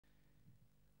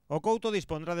Couto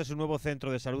dispondrá de su nuevo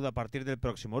centro de salud a partir del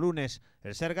próximo lunes.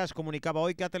 El Sergas comunicaba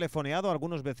hoy que ha telefoneado a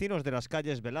algunos vecinos de las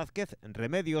calles Velázquez,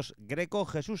 Remedios, Greco,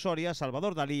 Jesús Soria,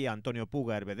 Salvador Dalí, Antonio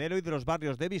Puga, Herbedelo y de los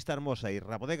barrios de Vistahermosa y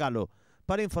Rabo de Galo,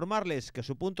 para informarles que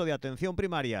su punto de atención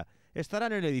primaria estará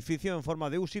en el edificio en forma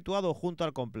de U situado junto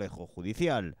al complejo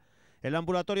judicial. El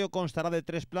ambulatorio constará de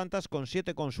 3 plantas con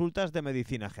 7 consultas de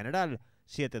medicina general,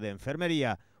 7 de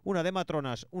enfermería, 1 de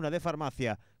matronas, 1 de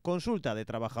farmacia, consulta de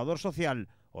trabajador social,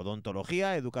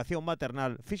 odontología, educación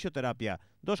maternal, fisioterapia,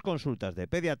 2 consultas de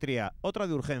pediatría, otra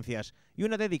de urgencias y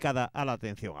 1 dedicada a la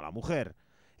atención a la mujer.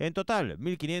 En total,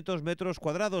 1.500 metros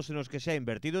cuadrados en los que se ha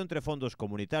invertido entre fondos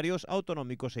comunitarios,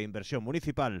 autonómicos e inversión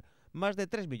municipal, más de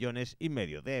 3,5 millones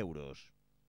de euros.